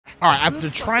All right, after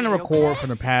trying to record for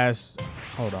the past,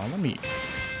 hold on, let me.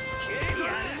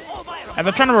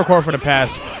 After trying to record for the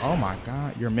past, oh my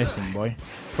God, you're missing, boy.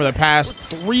 For the past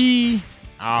 3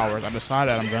 hours, I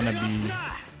decided I'm gonna be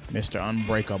Mr.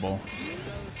 Unbreakable,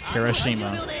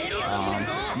 Kirishima.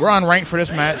 We're unranked for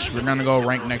this match. We're gonna go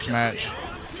rank next match.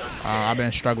 I've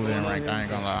been struggling in rank. I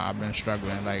ain't gonna lie, I've been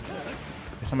struggling. Like,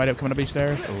 is somebody coming up these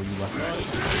stairs? Oh, you lucky.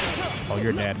 Oh,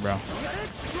 you're dead, bro.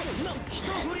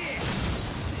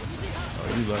 Oh,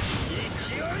 you lucky.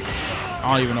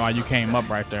 I don't even know why you came up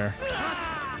right there.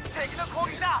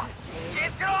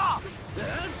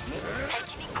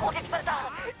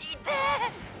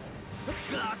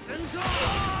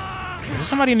 Is there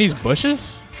somebody in these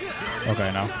bushes?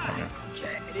 Okay, no. Okay.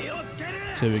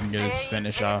 See if we can get his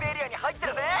finish off. Nice.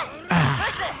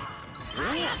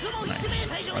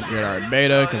 Let's get our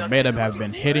beta, because beta have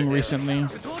been hitting recently.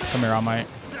 Come here, allmight.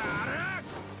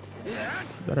 Is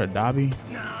that a Dobby?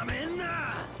 I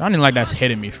don't even like that's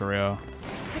hitting me for real.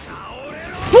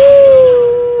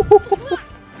 Woo!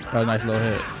 That was a nice little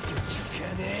hit.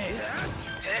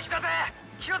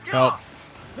 Help.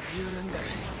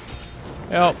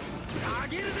 Help.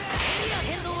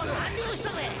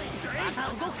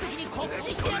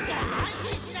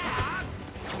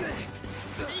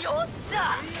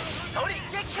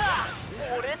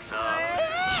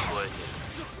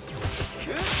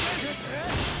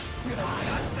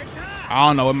 I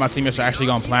don't know what my teammates are actually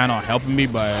gonna plan on helping me,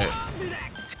 but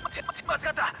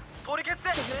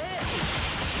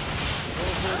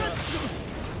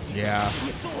yeah,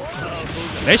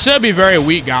 they should be very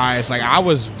weak, guys. Like, I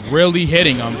was really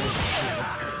hitting them.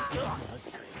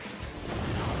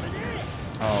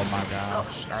 Oh my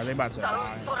gosh, are they about to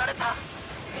die?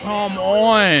 Come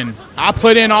on, I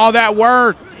put in all that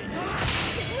work.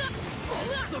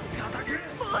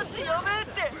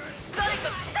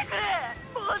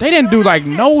 They didn't do like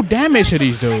no damage to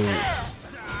these dudes.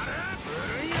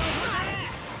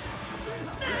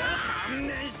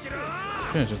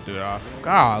 Couldn't just do it off.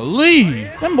 Golly,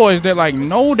 them boys did like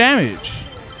no damage.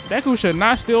 Deku should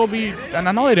not still be, and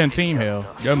I know they didn't team heal.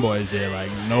 Them boys did like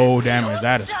no damage.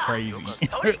 That is crazy.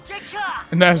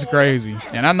 That's crazy.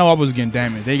 And I know I was getting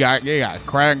damaged. They got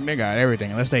cracked. They got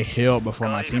everything. Unless they healed before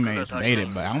my teammates made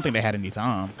it, but I don't think they had any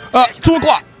time. 2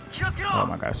 o'clock. Oh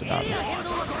my God, it's a Dobby.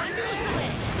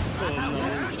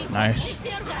 Nice.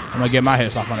 I'm gonna get my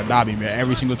hits off on the Dobby, man.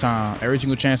 Every single time. Every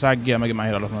single chance I get, I'm gonna get my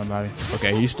hit off on the Dobby.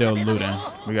 Okay, he's still looting.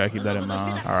 We gotta keep that in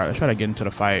mind. Alright, let's try to get into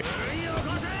the fight.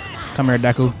 Come here,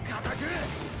 Deku.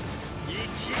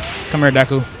 Come here,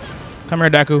 Deku. Come here,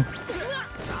 Deku.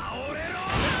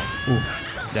 Ooh.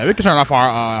 Yeah, we can turn off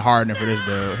our hardening for this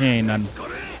dude. He ain't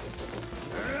nothing.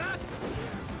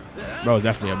 Bro,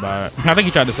 definitely a bot. I think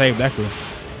he tried to save Deku.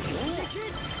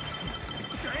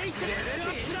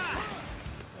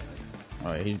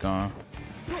 Oh, yeah, he's gone.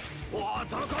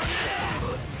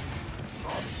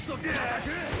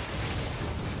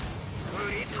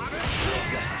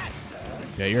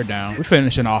 Yeah, you're down. We're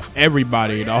finishing off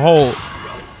everybody. The whole.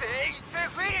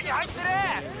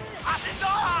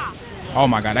 Oh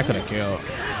my God, that could have killed.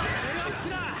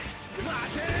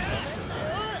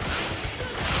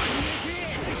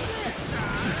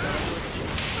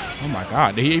 Oh my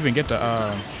God, did he even get the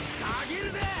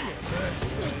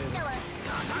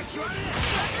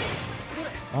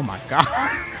Oh my God.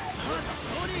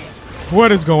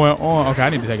 What is going on? Okay, I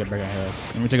need to take a break ahead.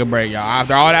 Let me take a break, y'all.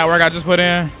 After all that work I just put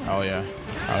in. Oh yeah. All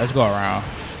right, let's go around.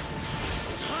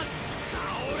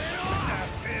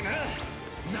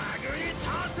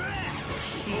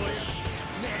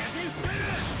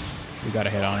 We got a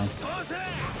hit on him.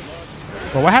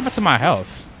 But what happened to my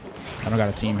health? I don't got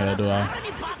a team here, do I?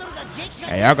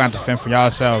 Hey, y'all got to fend for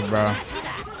y'allselves, bro.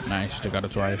 Nice, still got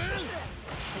it twice.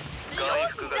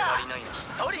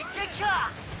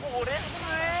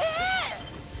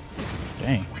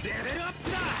 Dang.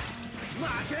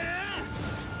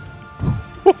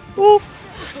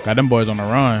 Got them boys on the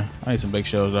run. I need some big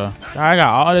shows though. I got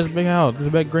all this big health,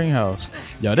 this big green health.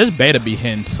 Yo, this beta be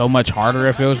hitting so much harder,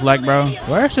 it feels like, bro.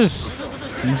 Where's this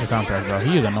Mr. Complex, bro?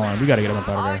 He is annoying. We gotta get him up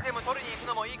out of there.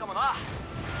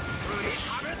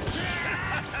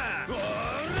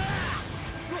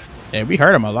 Yeah, we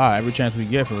hurt him a lot every chance we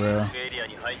get, for real.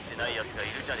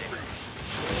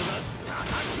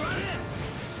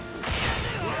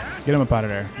 Get him up out of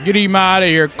there. Get him out of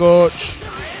here, coach.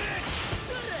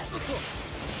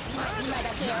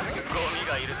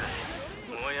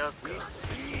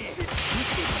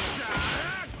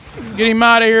 Get him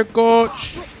out of here,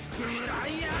 coach.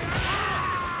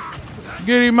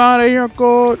 Get him out of here,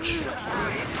 coach.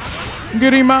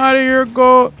 Get him out of here,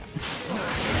 coach.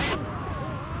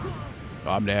 Oh,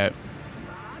 I'm dead.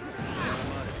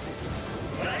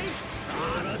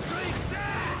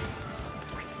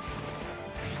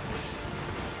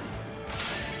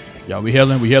 Yo, we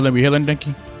healing,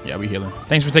 Dinky. Yeah, we healing.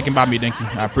 Thanks for taking by me, Dinky.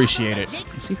 I appreciate it.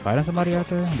 Is he fighting somebody out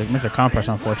there? Mr. Compress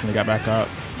unfortunately got back up.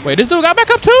 Wait, this dude got back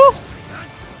up too?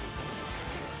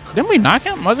 Didn't we knock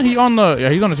him? Wasn't he on the? Yeah,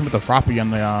 he's on the with the Froppy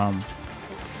and the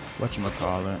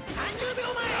whatchamacallit.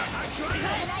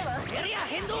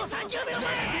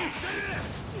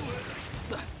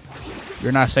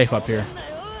 You're not safe up here.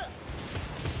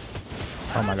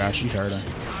 Oh my gosh, she's hurting.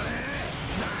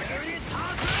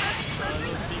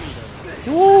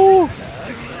 Woo!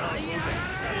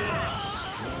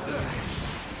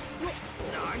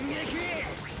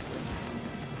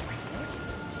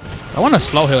 I want to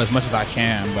slow heal as much as I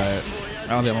can, but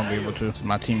I don't think I'm gonna be able to. So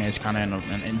my teammates kind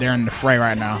of and they're in the fray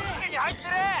right now.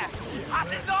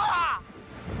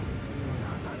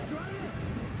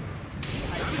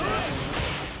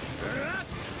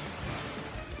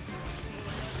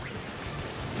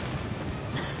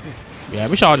 Yeah,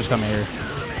 we should all just come here.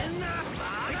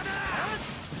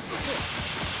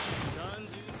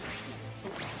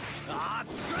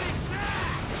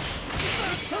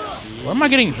 Where am I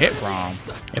getting hit from?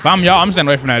 If I'm y'all, I'm staying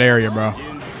away from that area, bro.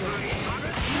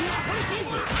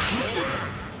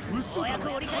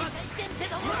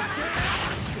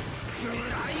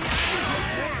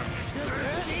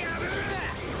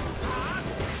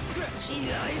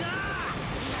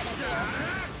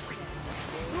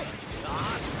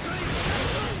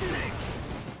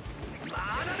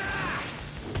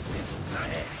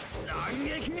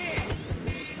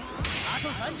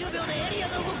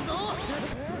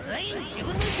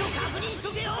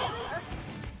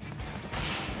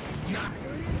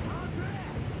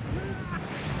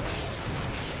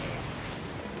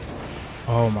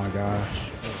 Oh my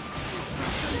gosh.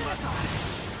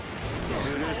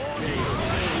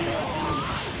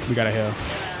 We gotta heal.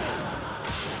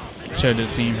 Should've did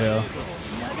team heal.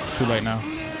 Too late now.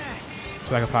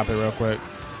 So I can pop it real quick.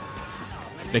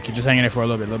 They can just hang in there for a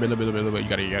little bit. You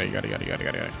got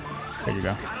it. There you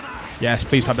go. Yes,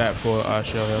 please pop that for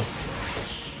shield heal.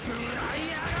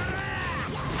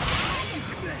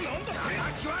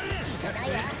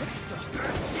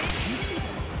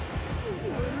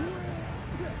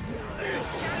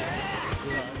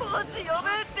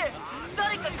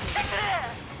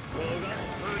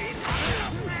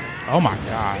 Oh my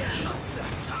gosh.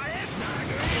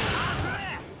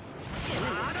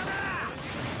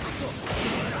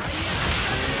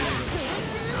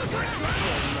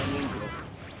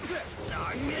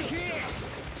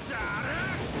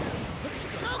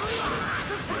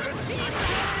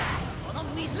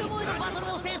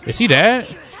 Is he dead?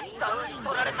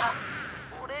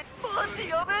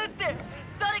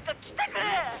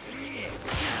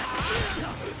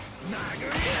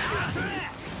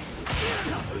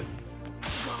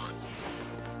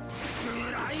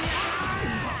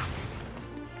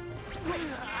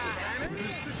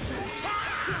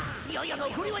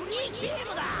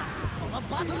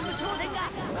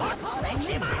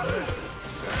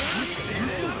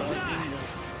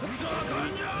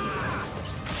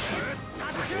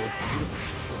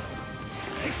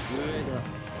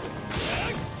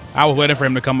 I was waiting for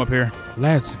him to come up here.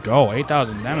 Let's go.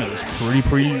 8,000 damage is pretty.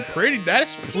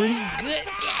 That's pretty good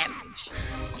damage.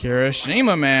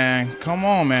 Kirishima, man. Come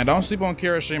on, man. Don't sleep on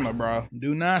Kirishima, bro.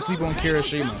 Do not sleep on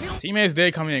Kirishima. Teammates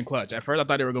did come in clutch. At first, I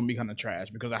thought they were going to be kind of trash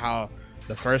because of how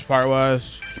the first part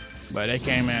was. But they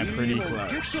came in pretty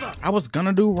clutch. I was going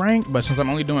to do ranked, but since I'm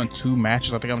only doing 2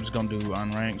 matches, I think I'm just going to do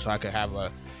unranked so I could have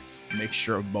a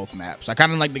mixture of both maps. I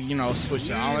kind of like to, you know, switch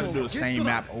it. I don't like to do the same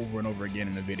map over and over again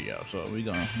in the video. So we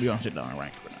gonna sit down and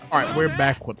rank for now. All right, we're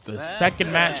back with the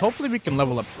second match. Hopefully we can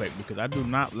level up quick because I do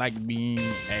not like being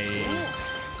a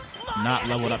not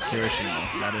leveled up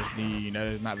Kirishima. That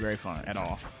is not very fun at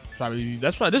all. So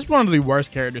that's why this is one of the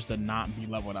worst characters to not be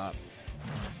leveled up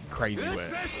crazy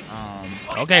with.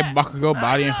 Okay, Bakugo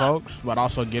bodying folks, but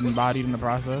also getting bodied in the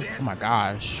process. Oh my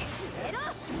gosh.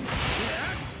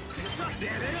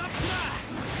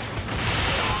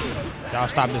 Y'all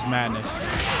stop this madness.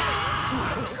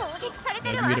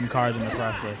 Give me them cards in the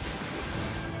process.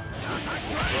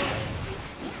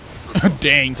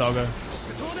 Dang, Toga.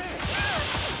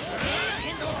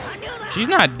 She's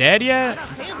not dead yet?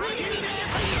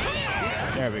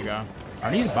 There we go.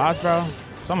 Are these bots, bro?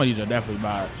 Some of these are definitely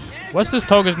bots. What's this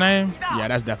Toga's name? Yeah,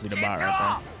 that's definitely the bot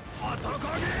right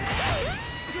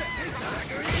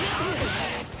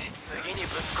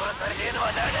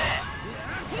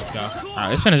there. Let's go. All right,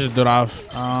 let's finish this dude off.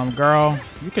 Girl,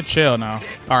 you could chill now.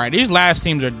 All right, these last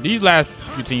few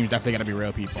teams definitely gotta be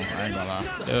real people. I ain't gonna lie.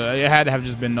 It had to have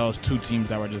just been those 2 teams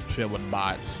that were just filled with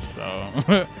bots. So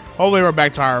hopefully we're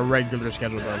back to our regular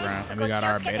scheduled program. And we got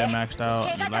our beta maxed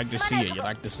out. You like to see it. You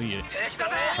like to see it.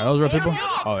 Are those real people?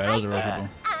 Oh yeah, those are real people.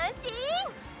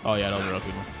 Oh yeah, those are real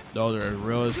people. Those are as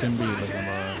real as can be.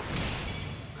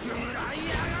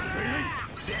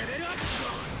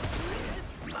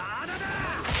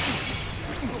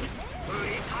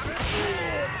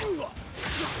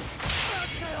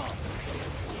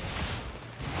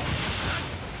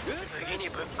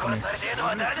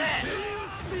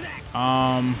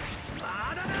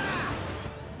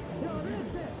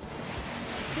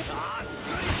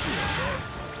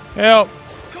 Help!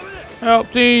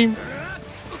 Help, team!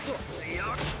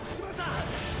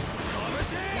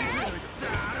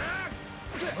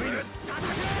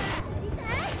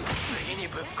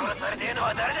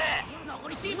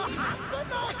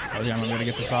 Oh yeah, I'm gonna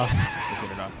get this off. Let's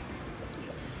get it off.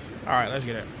 Alright, let's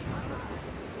get it.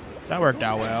 That worked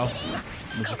out well.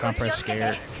 Mr. Compress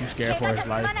scared. He's scared for his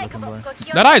life, looking boy.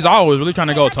 That Aizawa was really trying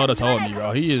to go toe-to-toe with me,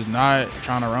 bro. He is not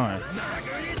trying to run.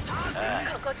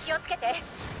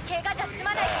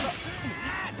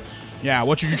 Yeah,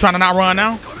 what you trying to not run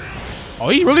now? Oh,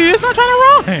 he really is not trying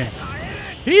to run.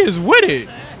 He is with it.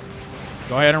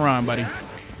 Go ahead and run, buddy.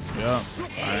 Yep.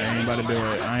 I ain't about to do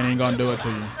it. I ain't even gonna do it to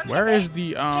you. Where is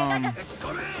the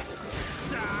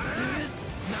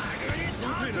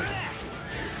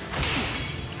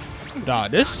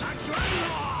Dog, this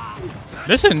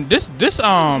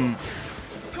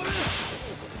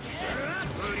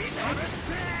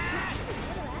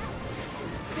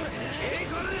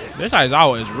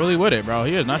Aizawa is really with it, bro.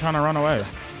 He is not trying to run away.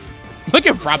 Look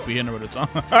at Froppy hitting her with his tongue.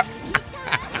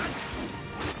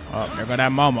 Oh, there go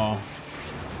that Momo.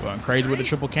 Going crazy with the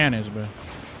triple cannons, but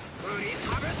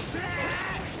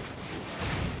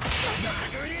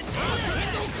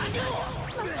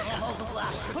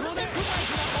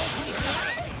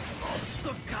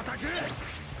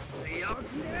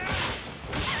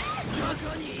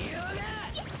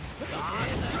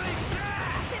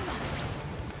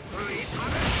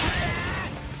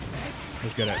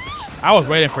let's get it. I was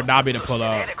waiting for Dabi to pull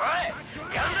up.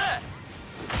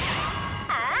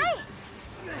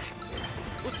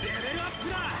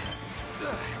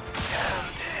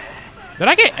 Did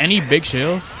I get any big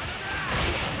shields?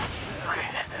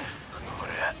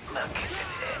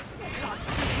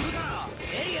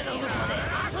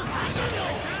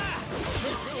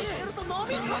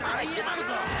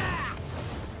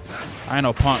 I ain't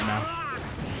no punk now.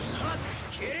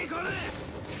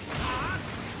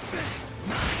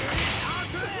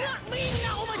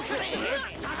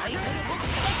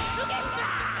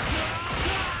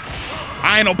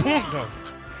 I ain't no punk though.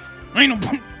 I ain't no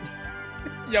punk.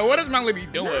 Yo, what is Melly be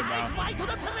doing, bro?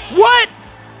 What?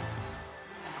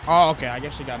 Oh, okay. I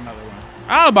guess she got another one.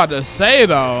 I was about to say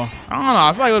though. I don't know.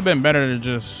 I feel like it would have been better to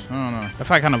just. I don't know. I feel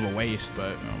like kind of a waste, but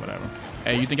you know, whatever.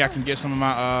 Hey, you think I can get some of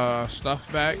my stuff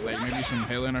back? Like maybe some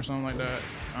healing or something like that?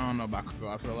 I don't know about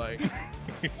Bakugo. I feel like.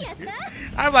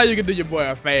 I feel like you can do your boy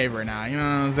a favor now. You know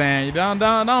what I'm saying?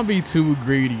 Don't be too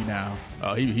greedy now.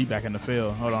 Oh, he back in the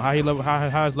field. Hold on. How he level?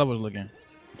 How his levels looking?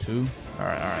 2. All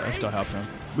right. Let's go help him.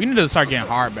 We need to start getting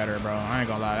hard better, bro. I ain't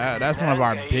gonna lie. That's one of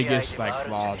our biggest like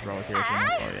flaws, bro. With Kirishima.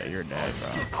 Oh yeah, you're dead, bro.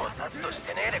 I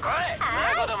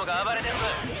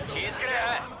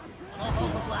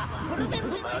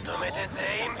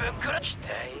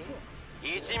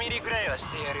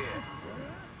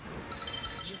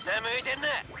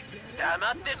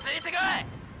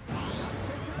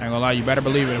ain't gonna lie. You better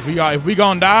believe it. If we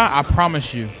gonna die, I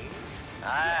promise you.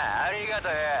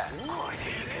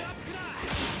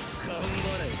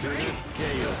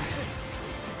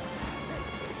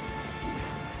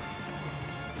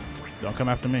 Don't come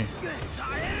after me.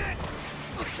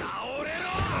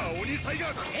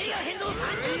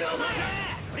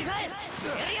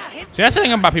 See, that's the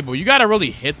thing about people. You gotta really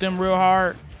hit them real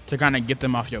hard to kind of get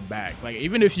them off your back. Like,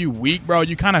 even if you weak, bro,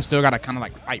 you kind of still gotta kind of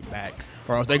like fight back,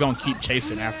 or else they gonna keep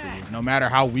chasing after you. No matter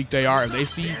how weak they are, if they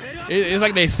see, it's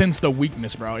like they sense the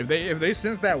weakness, bro. If they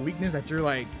sense that weakness that you're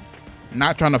like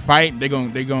not trying to fight, they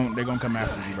gonna come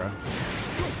after you, bro.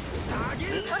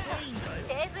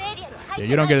 Yeah,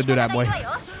 you don't get to do that, boy.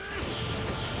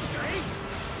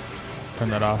 Turn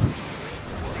that off.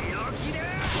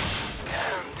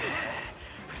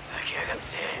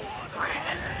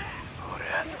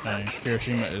 Dang,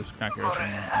 Kirishima is not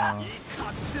Kirishima.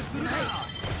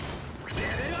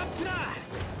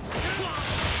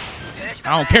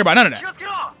 I don't care about none of that.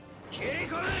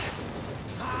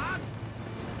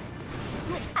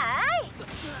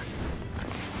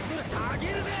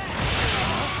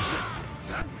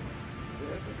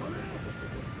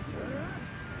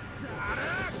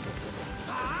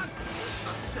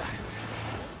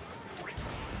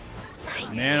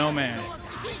 Man, oh man.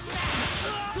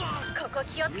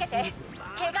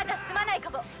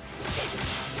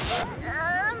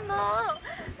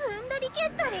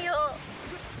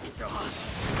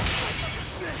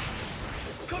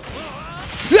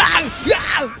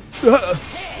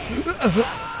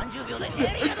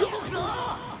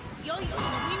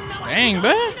 Dang,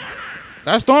 man.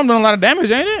 That storm doing a lot of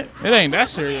damage, ain't it? It ain't that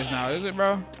serious now, is it,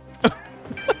 bro?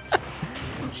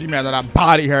 She mad that I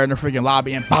bodied her in the freaking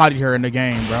lobby and bodied her in the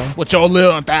game, bro. With your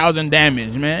little 1,000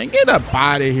 damage, man. Get up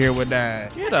out of here with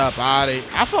that. Get up out of here.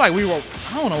 I feel like we were,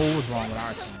 I don't know what was wrong with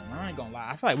our team. I ain't gonna lie.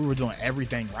 I feel like we were doing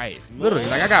everything right. Literally,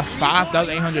 like I got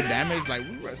 5,800 damage. Like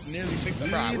we were nearly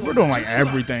 600. We were doing like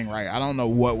everything right. I don't know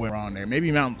what went wrong there.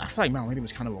 Maybe I feel like Mount Lady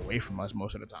was kind of away from us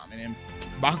most of the time. And then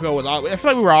Bakugo was all, I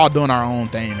feel like we were all doing our own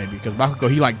thing maybe because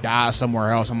Bakugo, he like died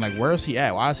somewhere else. I'm like, where is he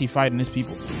at? Why is he fighting these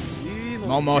people?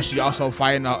 Momo, she also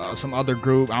fighting some other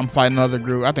group. I'm fighting another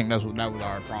group. I think that was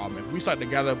our problem. If we stuck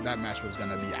together, that match was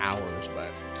gonna be ours.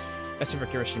 But that's it for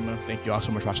Kirishima. Thank you all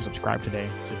so much for watching. Subscribe today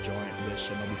to join this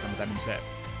channel. Become that being said.